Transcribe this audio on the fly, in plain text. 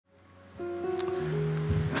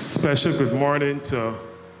Special good morning to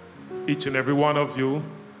each and every one of you,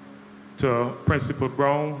 to Principal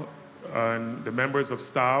Brown and the members of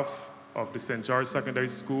staff of the St. George Secondary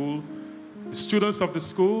School, the students of the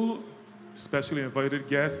school, especially invited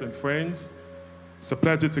guests and friends. It's a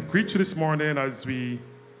pleasure to greet you this morning as we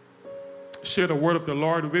share the word of the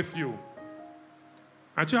Lord with you.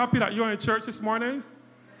 Aren't you happy that you're in church this morning?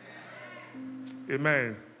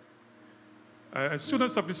 Amen. And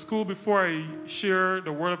students of the school, before I share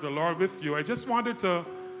the word of the Lord with you, I just wanted to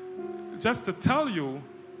tell you,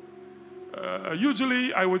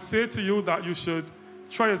 usually I would say to you that you should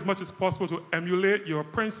try as much as possible to emulate your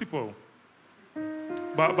principal.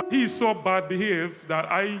 But he is so bad behaved that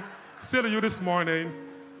I say to you this morning,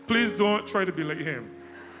 please don't try to be like him.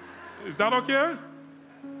 Is that okay?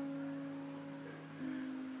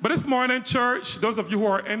 But this morning, church, those of you who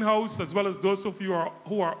are in-house as well as those of you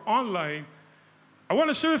who are online, I want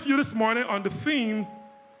to share with you this morning on the theme,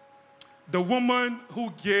 the woman who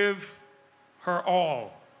gave her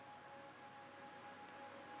all.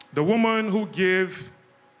 The woman who gave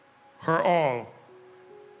her all.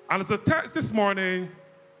 And as a text this morning,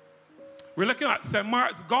 we're looking at St.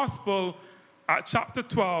 Mark's Gospel at chapter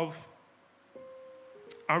 12,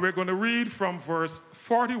 and we're going to read from verse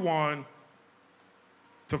 41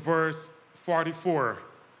 to verse 44.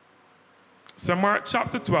 St. Mark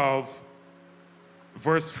chapter 12,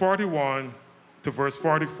 verse 41 to verse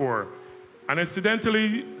 44. And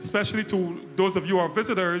incidentally, especially to those of you who are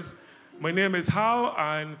visitors, my name is Hal,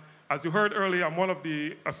 and as you heard earlier, I'm one of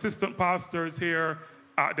the assistant pastors here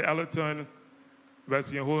at the Ellerton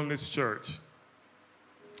Wesleyan Holiness Church.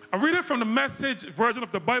 I'm reading from the Message version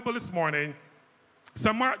of the Bible this morning,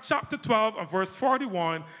 St. Mark chapter 12 and verse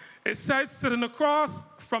 41. It says, sitting across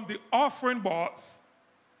from the offering box,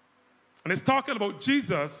 and it's talking about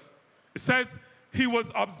Jesus. It says, he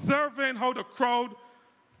was observing how the crowd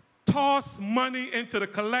tossed money into the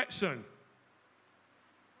collection.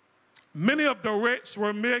 Many of the rich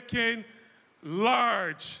were making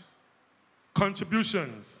large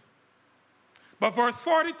contributions. But verse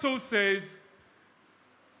 42 says,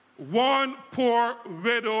 one poor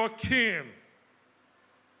widow came.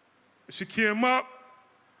 She came up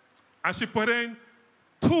and she put in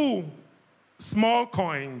 2 small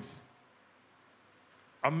coins,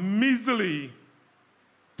 a measly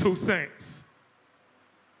 2 cents.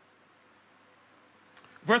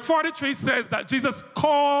 Verse 43 says that Jesus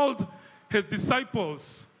called his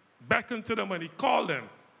disciples, beckoned to them, and he called them.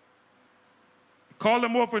 He called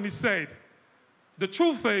them over and he said, the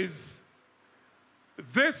truth is,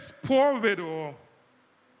 this poor widow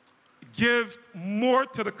gave more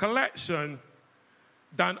to the collection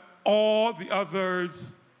than all the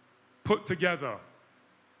others put together.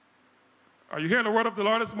 Are you hearing the word of the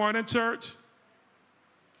Lord this morning, church?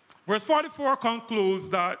 Verse 44 concludes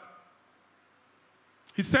that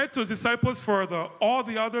he said to his disciples further, all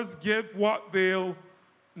the others give what they'll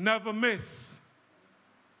never miss.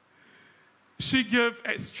 She gave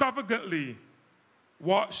extravagantly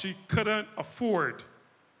what she couldn't afford.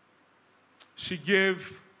 She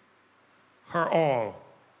gave her all.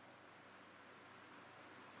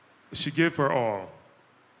 She gave her all.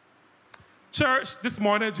 Church, this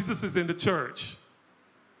morning, Jesus is in the church,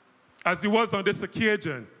 as he was on this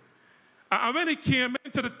occasion. And when he came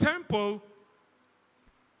into the temple,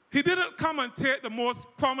 he didn't come and take the most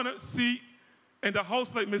prominent seat in the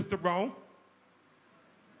house like Mr. Brown.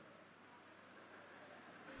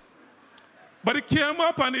 But he came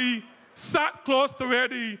up and he sat close to where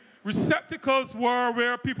the receptacles were,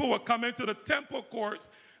 where people were coming to the temple courts,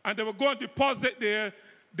 and they were going to deposit their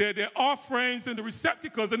offerings in the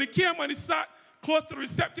receptacles. And he came and he sat close to the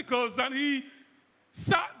receptacles, and he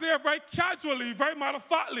sat there very casually, very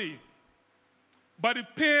matter-of-factly. But he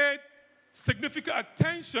paid significant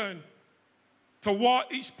attention to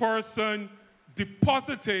what each person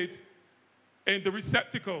deposited in the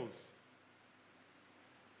receptacles.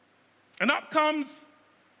 And up comes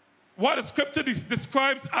what the scripture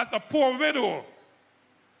describes as a poor widow.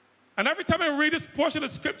 And every time I read this portion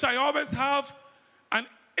of scripture, I always have an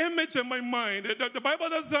image in my mind. The Bible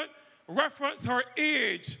doesn't reference her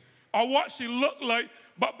age or what she looked like,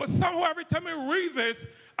 but somehow every time I read this,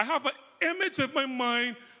 I have an image in my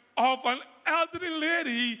mind of an elderly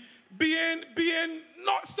lady being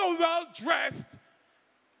not so well dressed,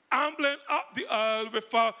 ambling up the aisle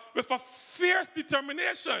with a fierce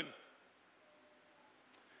determination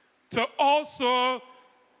to also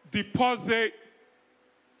deposit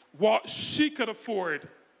what she could afford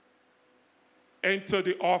into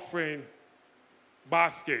the offering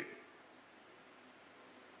basket.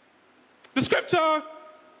 The scripture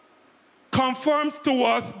confirms to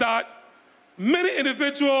us that many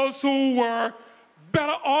individuals who were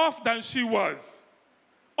better off than she was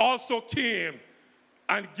also came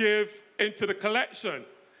and gave into the collection.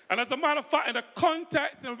 And as a matter of fact, in the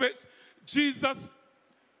context in which Jesus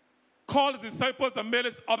called his disciples and made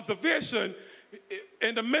his observation,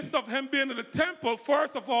 in the midst of him being in the temple,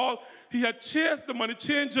 first of all, he had chased the money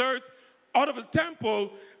changers out of the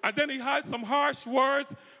temple, and then he had some harsh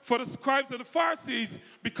words for the scribes and the Pharisees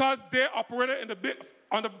because they operated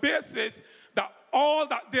on the basis that all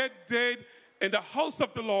that they did in the house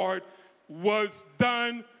of the Lord was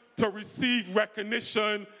done to receive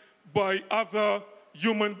recognition by other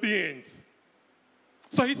human beings.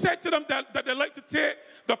 So he said to them that they like to take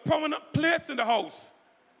the prominent place in the house.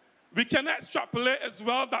 We can extrapolate as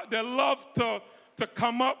well that they loved to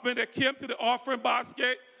come up when they came to the offering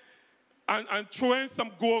basket and throw in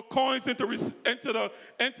some gold coins into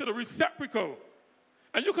the receptacle.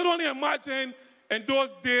 And you can only imagine in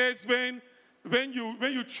those days when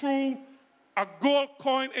you threw a gold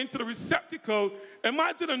coin into the receptacle,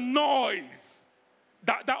 imagine the noise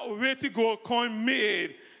that weighty gold coin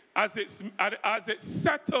made as it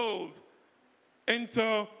settled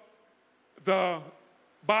into the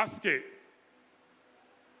basket.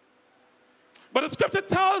 But the scripture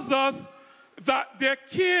tells us that there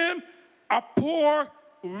came a poor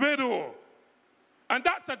widow. And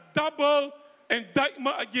that's a double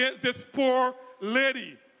indictment against this poor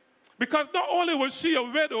lady. Because not only was she a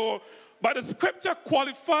widow, but the scripture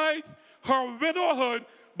qualifies her widowhood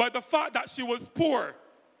by the fact that she was poor.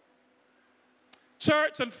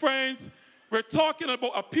 Church and friends, we're talking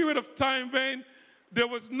about a period of time when there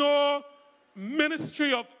was no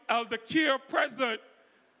ministry of elder care present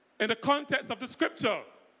in the context of the scripture.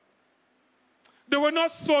 There were no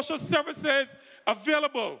social services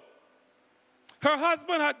available. Her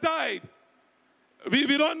husband had died. We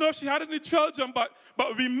don't know if she had any children, but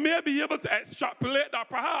we may be able to extrapolate that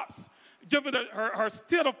perhaps, given her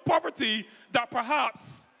state of poverty, that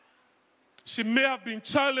perhaps she may have been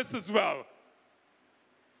childless as well.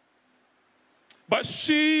 But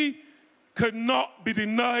she could not be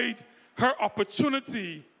denied her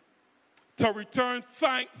opportunity to return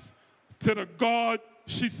thanks to the God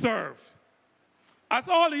she served. As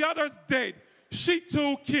all the others did, she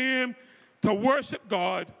too came to worship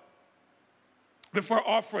God with her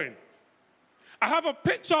offering. I have a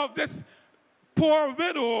picture of this poor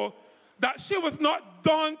widow that she was not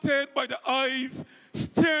daunted by the eyes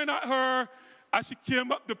staring at her as she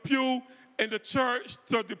came up the pew in the church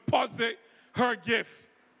to deposit her gift.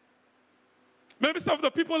 Maybe some of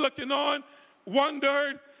the people looking on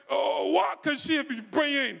wondered, oh, what could she be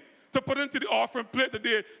bringing to put into the offering plate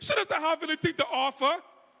today? She doesn't have anything to offer.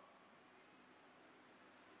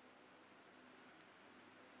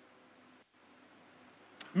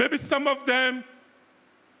 Maybe some of them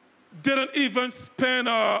didn't even spend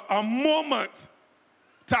a moment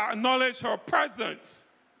to acknowledge her presence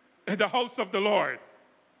in the house of the Lord.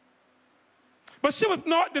 But she was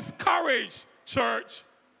not discouraged, church,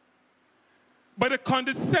 by the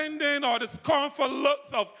condescending or the scornful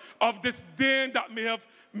looks of disdain that may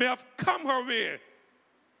have come her way.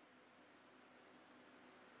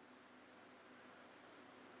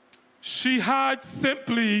 She had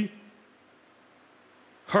simply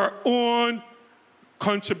her own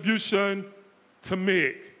contribution to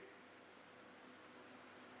make.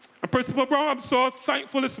 And Principal Brown, I'm so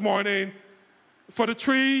thankful this morning for the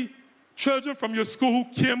 3 children from your school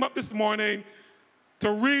who came up this morning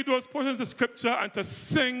to read those portions of scripture and to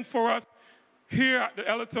sing for us here at the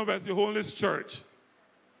Ellerton Wesleyan Holiness Church.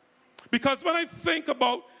 Because when I think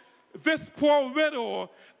about this poor widow,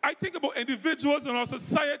 I think about individuals in our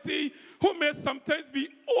society who may sometimes be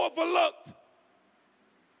overlooked,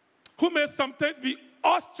 who may sometimes be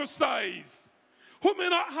ostracized, who may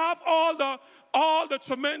not have all the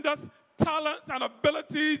tremendous talents and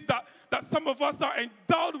abilities that some of us are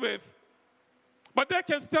endowed with. But they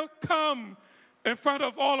can still come in front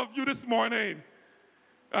of all of you this morning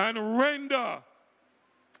and render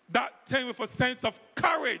that thing with a sense of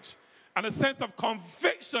courage and a sense of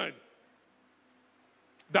conviction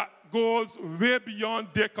that goes way beyond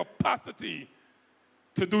their capacity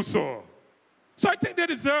to do so. So I think they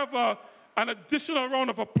deserve an additional round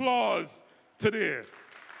of applause today.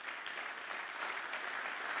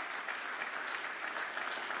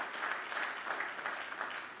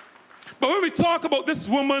 But when we talk about this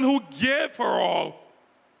woman who gave her all,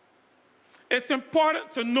 it's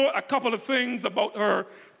important to note a couple of things about her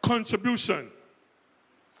contribution.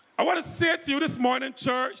 I want to say to you this morning,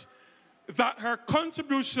 church, that her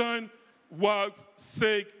contribution was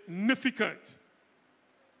significant.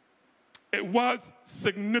 It was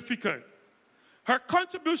significant. Her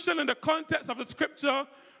contribution in the context of the scripture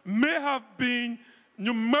may have been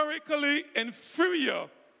numerically inferior,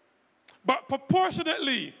 but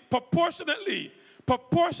proportionately,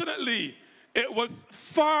 it was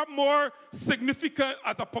far more significant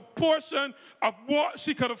as a proportion of what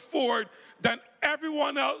she could afford than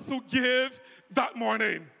everyone else who gave that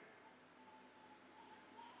morning.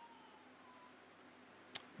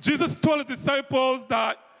 Jesus told his disciples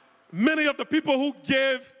that many of the people who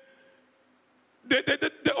give, they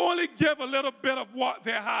only give a little bit of what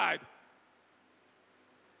they had.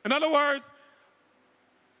 In other words,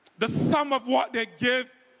 the sum of what they give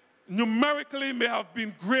numerically may have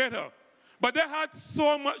been greater, but they had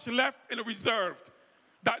so much left in the reserve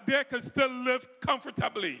that they could still live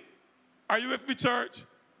comfortably. Are you with me, church?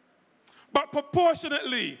 But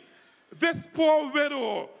proportionately, this poor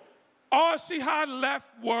widow, all she had left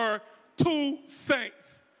were 2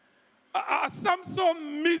 cents. A sum so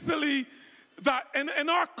measly that in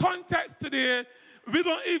our context today, we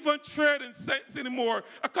don't even trade in cents anymore.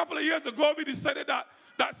 A couple of years ago, we decided that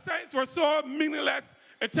cents were so meaningless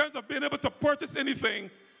in terms of being able to purchase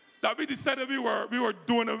anything that we decided we were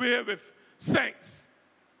doing away with cents.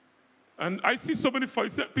 And I see so many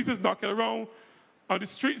 5-cent pieces knocking around on the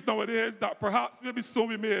streets nowadays that perhaps maybe so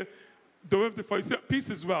we may do with the 5-cent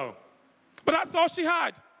piece as well. But that's all she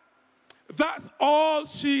had. That's all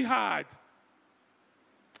she had.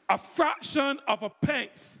 A fraction of a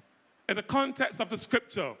pence in the context of the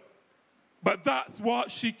scripture. But that's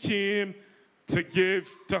what she came to give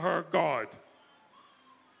to her God.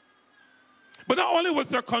 But not only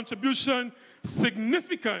was her contribution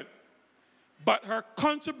significant, but her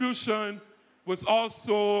contribution was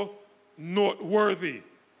also noteworthy.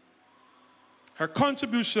 Her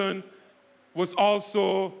contribution was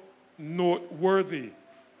also noteworthy.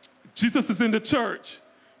 Jesus is in the church.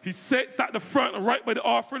 He sits at the front right by the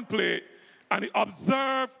offering plate, and he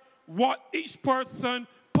observes what each person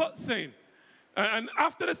puts in. And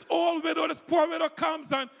after this old widow, this poor widow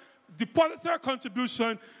comes and deposits her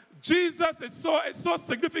contribution, it's so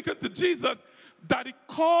significant to Jesus that he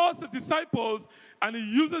calls his disciples and he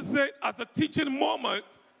uses it as a teaching moment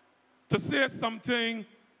to say something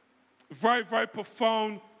very, very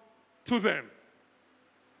profound to them.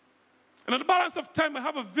 And in the balance of time I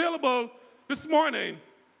have available this morning,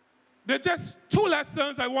 there are just 2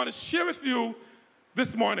 lessons I want to share with you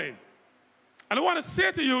this morning. And I want to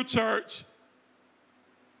say to you, church,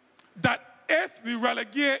 that if we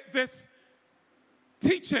relegate this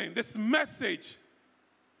teaching, this message,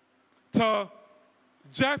 to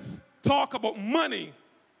just talk about money,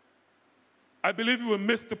 I believe we will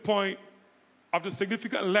miss the point of the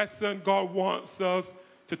significant lesson God wants us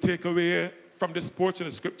to take away from this portion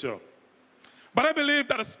of Scripture. But I believe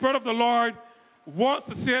that the Spirit of the Lord wants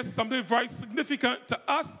to say something very significant to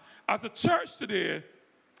us as a church today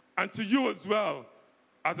and to you as well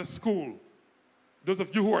as a school. Those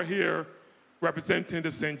of you who are here representing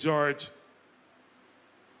the St. George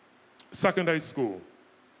Secondary School.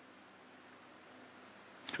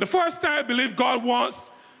 The first thing I believe God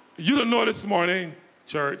wants you to know this morning,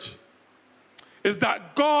 church, is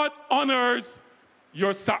that God honors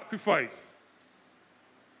your sacrifice.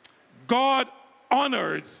 God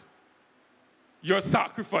honors your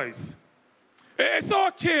sacrifice. It's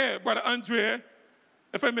okay, Brother Andre,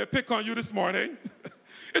 if I may pick on you this morning.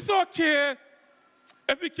 It's okay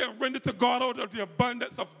if we can render to God out of the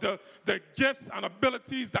abundance of the gifts and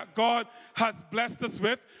abilities that God has blessed us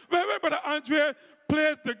with. When Brother Andre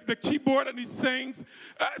plays the keyboard and he sings,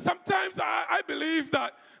 sometimes I believe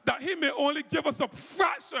that he may only give us a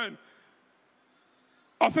fraction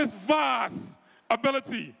of his vast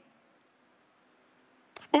ability.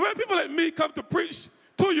 But when people like me come to preach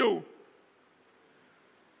to you,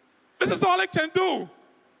 this is all I can do.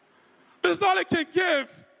 This is all I can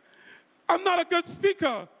give. I'm not a good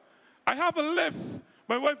speaker. I have a lisp,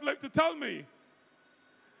 my wife liked to tell me.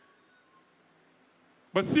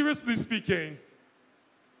 But seriously speaking,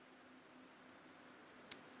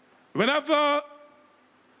 whenever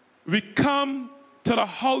we come to the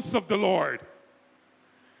house of the Lord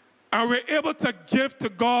and we're able to give to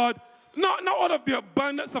God, not out of the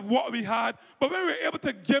abundance of what we had, but when we're able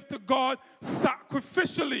to give to God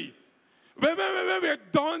sacrificially, when we're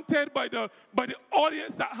daunted by the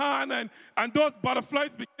audience at hand and those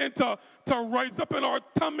butterflies begin to rise up in our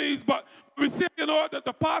tummies, but we say, you know, that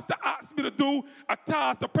the pastor asked me to do a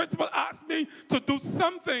task, the principal asked me to do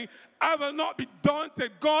something, I will not be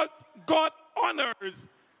daunted. God honors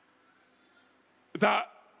that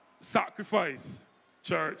sacrifice,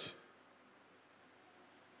 church.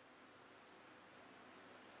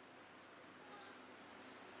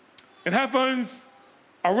 In heaven's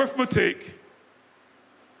arithmetic,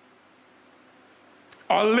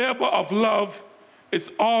 our labor of love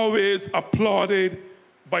is always applauded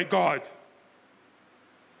by God.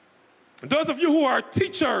 Those of you who are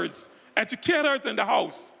teachers, educators in the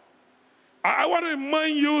house, I want to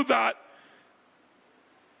remind you that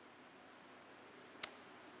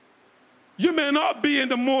you may not be in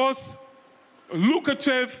the most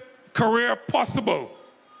lucrative career possible.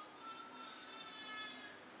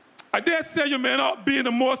 I dare say you may not be in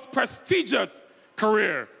the most prestigious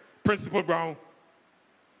career, Principal Brown.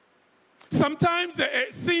 Sometimes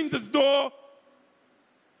it seems as though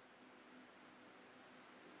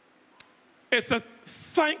it's a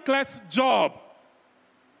thankless job,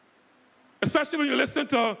 especially when you listen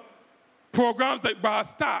to programs like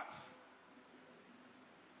Brass Stats,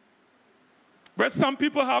 where some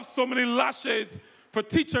people have so many lashes for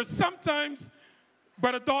teachers. Sometimes,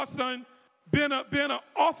 Brother Dawson, being an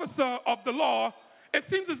officer of the law, it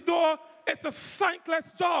seems as though it's a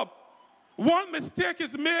thankless job. One mistake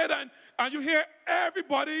is made and you hear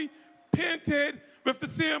everybody painted with the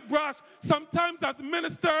same brush. Sometimes as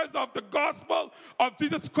ministers of the gospel of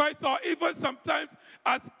Jesus Christ, or even sometimes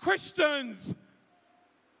as Christians,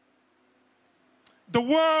 the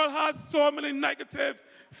world has so many negative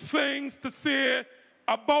things to say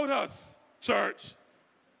about us, church.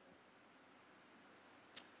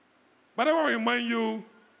 But I want to remind you,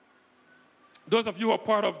 those of you who are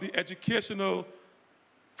part of the educational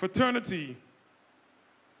fraternity,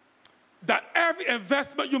 that every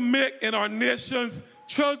investment you make in our nation's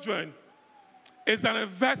children is an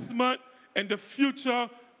investment in the future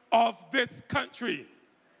of this country.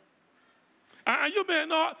 And you may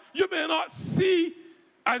not see,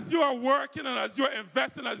 as you are working and as you're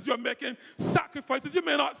investing, as you're making sacrifices, you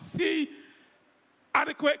may not see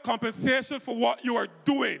adequate compensation for what you are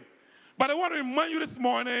doing. But I want to remind you this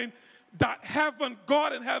morning that heaven,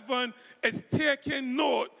 God in heaven, is taking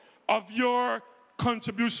note of your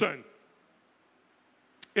contribution.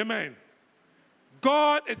 Amen.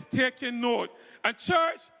 God is taking note. And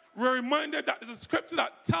church, we're reminded that there's a scripture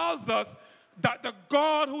that tells us that the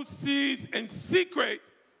God who sees in secret.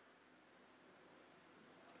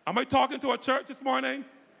 Am I talking to a church this morning?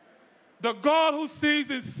 The God who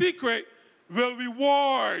sees in secret will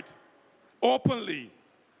reward openly.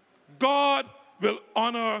 God will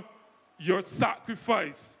honor your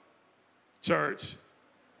sacrifice, church.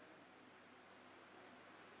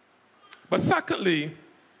 But secondly,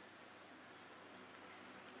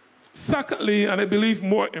 and I believe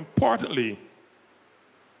more importantly,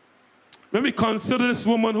 when we consider this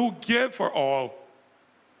woman who gave her all,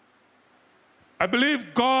 I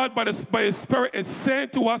believe God, by His Spirit, is saying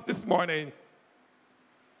to us this morning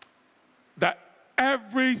that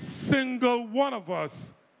every single one of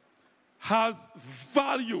us has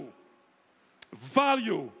value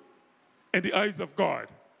in the eyes of God.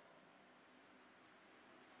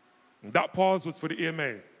 And that pause was for the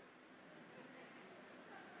amen.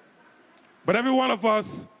 But every one of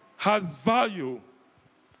us has value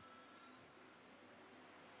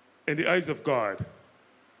in the eyes of God.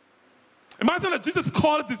 Imagine that Jesus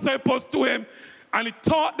called his disciples to him and he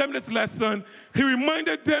taught them this lesson. He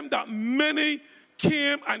reminded them that many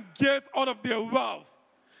came and gave out of their wealth.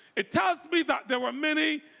 It tells me that there were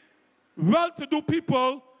many well-to-do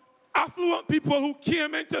people, affluent people who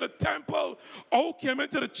came into the temple or who came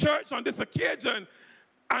into the church on this occasion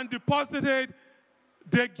and deposited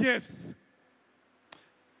their gifts.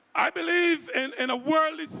 I believe in a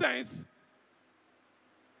worldly sense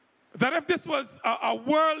that if this was a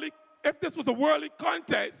worldly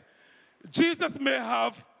context, Jesus may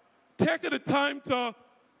have taken the time to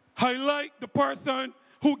highlight the person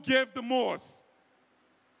who gave the most.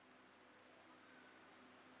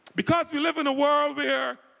 Because we live in a world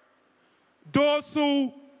where those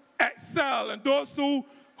who excel and those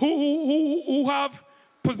who have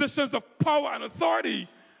positions of power and authority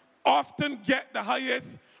often get the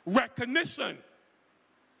highest recognition.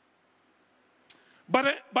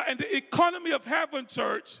 But in the economy of heaven,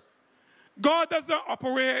 church, God doesn't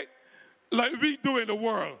operate like we do in the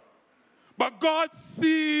world. But God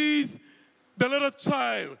sees the little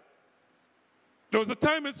child. There was a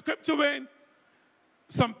time in Scripture when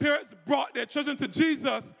some parents brought their children to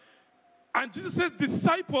Jesus, and Jesus'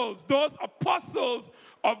 disciples, those apostles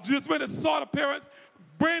of Jesus, when they saw the parents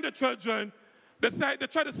bring the children, they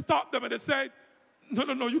tried to stop them, and they said,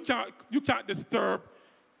 no, you can't disturb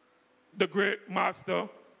the great master.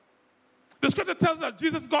 The scripture tells us that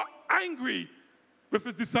Jesus got angry with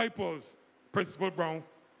his disciples, Principal Brown.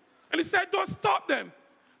 And he said, don't stop them.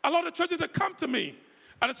 Allow the children to come to me.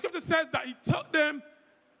 And the scripture says that he took them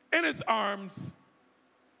in his arms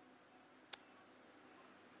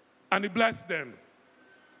and he blessed them.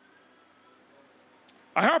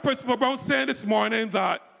 I heard Principal Brown saying this morning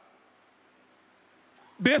that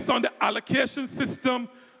based on the allocation system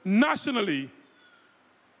nationally,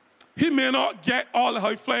 he may not get all the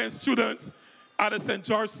high-flying students at the St.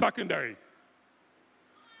 George Secondary.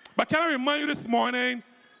 But can I remind you this morning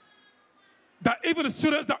that even the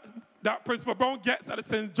students that Principal Brown gets at the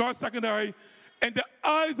St. George Secondary, in the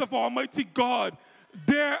eyes of Almighty God,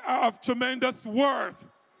 they are of tremendous worth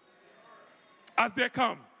as they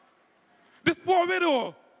come. This poor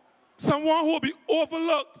widow, someone who will be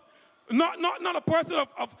overlooked, not a person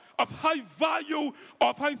of high value,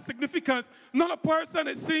 of high significance, not a person,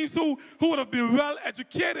 it seems, who would have been well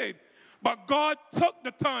educated, but God took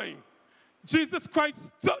the time. Jesus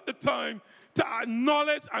Christ took the time to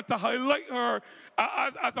acknowledge and to highlight her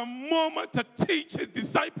as a moment to teach his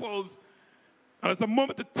disciples and as a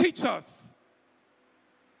moment to teach us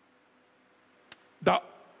that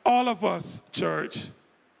all of us, church,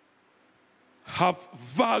 have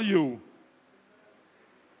value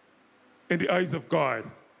in the eyes of God.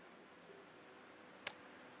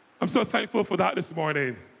 I'm so thankful for that this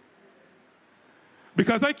morning.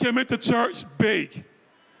 Because I came into church big.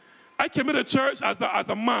 I came into church as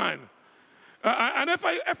a man. And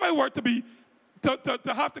if I were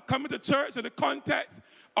to have to come into church in the context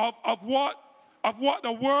of the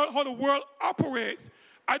world, how the world operates,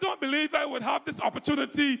 I don't believe I would have this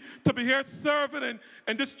opportunity to be here serving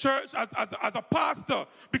in this church as a pastor,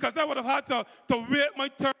 because I would have had to wait my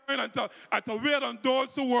turn and to wait on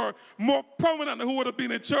those who were more prominent and who would have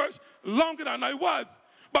been in church longer than I was.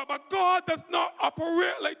 But God does not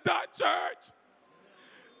operate like that, church.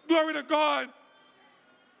 Glory to God.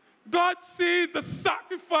 God sees the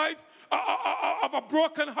sacrifice of a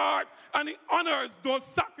broken heart, and he honors those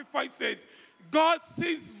sacrifices. God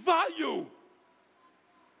sees value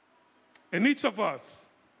in each of us.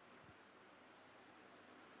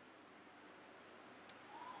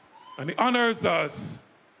 And he honors us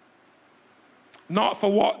not for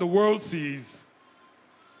what the world sees,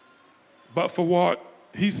 but for what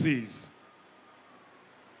he sees.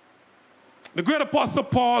 The great apostle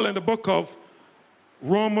Paul in the book of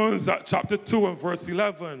Romans chapter 2 and verse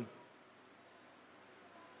 11,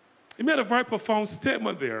 he made a very profound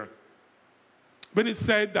statement there when he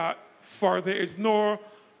said that for there is no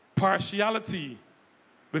partiality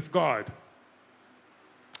with God.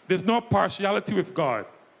 There's no partiality with God.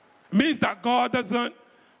 It means that God doesn't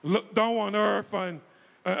look down on earth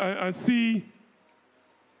and see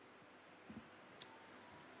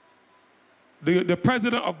the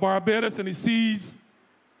president of Barbados and he sees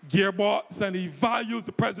Gearbox and he values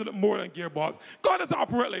the president more than Gearbox. God doesn't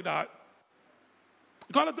operate like that.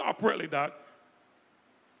 God doesn't operate like that.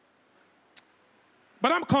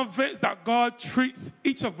 But I'm convinced that God treats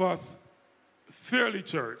each of us fairly,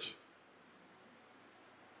 church.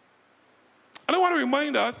 And I want to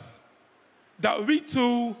remind us that we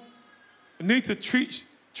too need to treat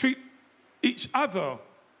each other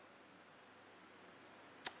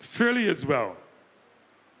fairly as well.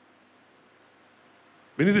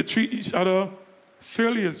 We need to treat each other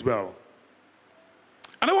fairly as well.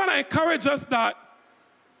 And I want to encourage us that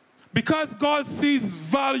because God sees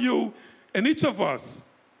value in each of us,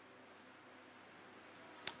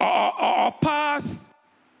 our past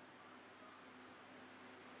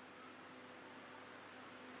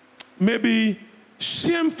may be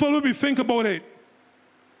shameful when we think about it.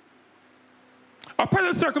 Our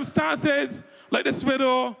present circumstances, like this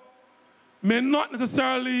widow, may not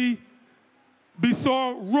necessarily be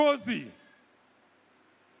so rosy.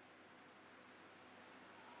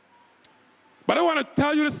 But I want to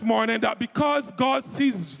tell you this morning that because God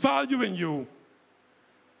sees value in you,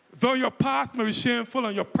 though your past may be shameful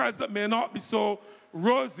and your present may not be so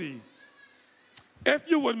rosy, if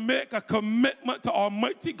you would make a commitment to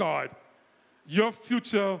Almighty God, your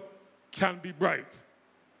future can be bright.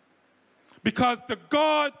 Because the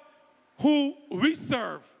God who we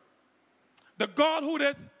serve, the God who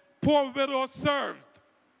this poor widow served,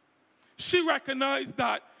 she recognized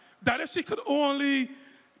that if she could only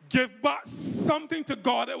give back something to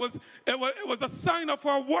God, it was a sign of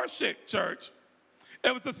her worship, church.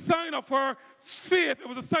 It was a sign of her faith. It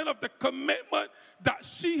was a sign of the commitment that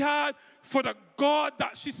she had for the God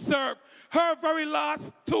that she served. Her very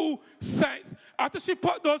last 2 cents, after she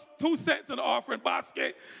put those 2 cents in the offering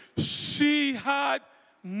basket, she had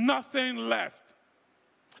nothing left.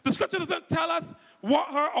 The scripture doesn't tell us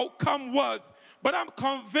what her outcome was, but I'm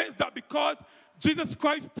convinced that because Jesus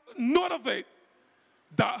Christ took note of it,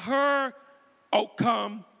 that her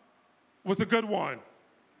outcome was a good one.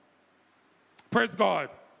 Praise God.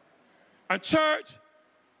 And church,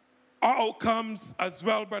 our outcomes as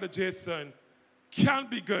well, Brother Jason, can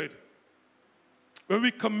be good when we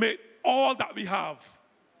commit all that we have.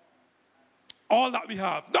 All that we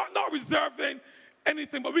have. Not reserving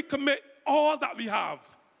anything, but we commit all that we have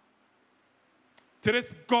to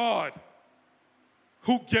this God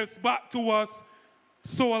who gives back to us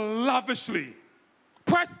so lavishly,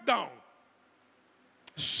 pressed down,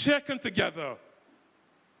 shaken together,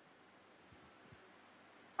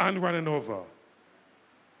 and running over.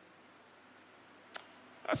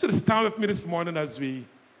 I should stand with me this morning as we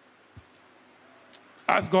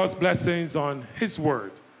ask God's blessings on his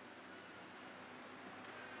word.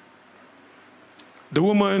 The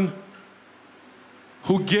woman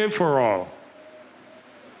who gave her all.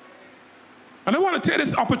 And I want to take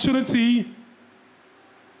this opportunity,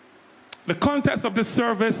 the context of this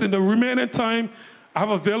service, in the remaining time I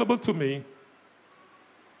have available to me.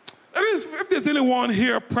 If there's anyone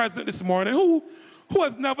here present this morning who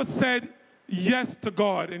has never said yes to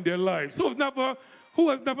God in their lives, who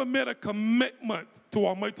has never made a commitment to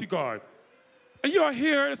Almighty God, and you're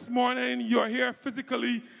here this morning, you're here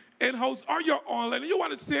physically in-house, or you're online, and you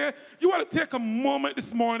want to take a moment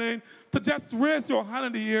this morning to just raise your hand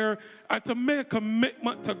in the air and to make a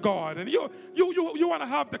commitment to God. And you want to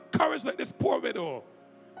have the courage like this poor widow,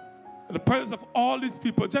 in the presence of all these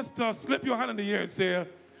people, just to slip your hand in the air and say,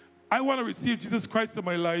 I want to receive Jesus Christ in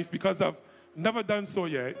my life because I've never done so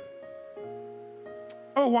yet.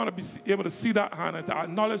 I want to be able to see that hand and to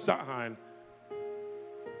acknowledge that hand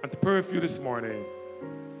and to pray with you this morning,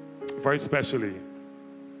 very specially.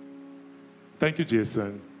 Thank you,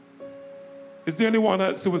 Jason. Is there anyone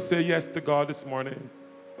else who would say yes to God this morning?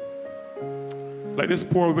 Like this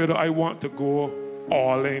poor widow, I want to go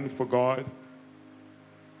all in for God.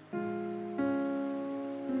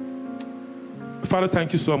 Father,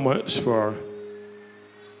 thank you so much for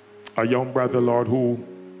our young brother, Lord, who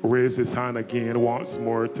raised his hand again once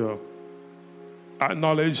more to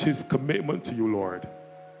acknowledge his commitment to you, Lord.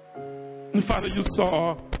 And Father, you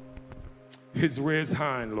saw his raised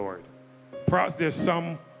hand, Lord. Perhaps there's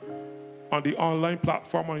some on the online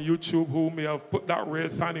platform on YouTube who may have put that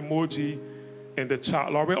raised hand emoji in the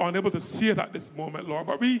chat, Lord. We're unable to see it at this moment, Lord,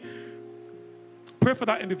 but we pray for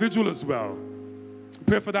that individual as well.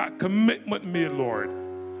 Pray for that commitment made, Lord.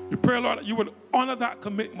 We pray, Lord, that you would honor that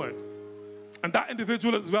commitment, and that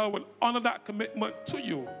individual as well will honor that commitment to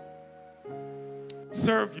you,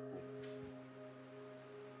 serve you,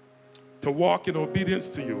 to walk in obedience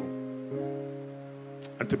to you,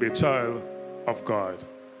 and to be a child of God.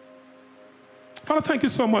 Father, thank you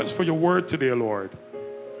so much for your word today, Lord.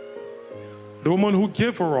 The woman who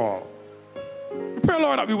gave her all. We pray,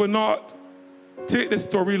 Lord, that we would not take this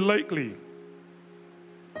story lightly,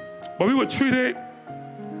 but we would treat it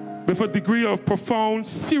with a degree of profound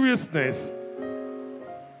seriousness.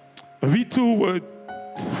 We too would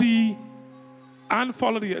see and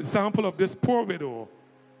follow the example of this poor widow,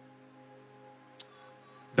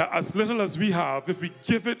 that as little as we have, if we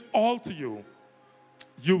give it all to you,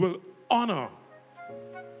 you will honor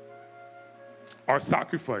our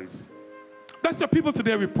sacrifice. Bless your people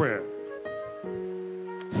today, we pray.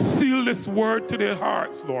 Seal this word to their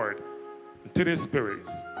hearts, Lord, and to their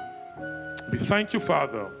spirits. We thank you,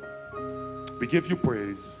 Father. We give you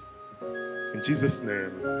praise. In Jesus'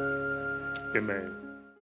 name, amen.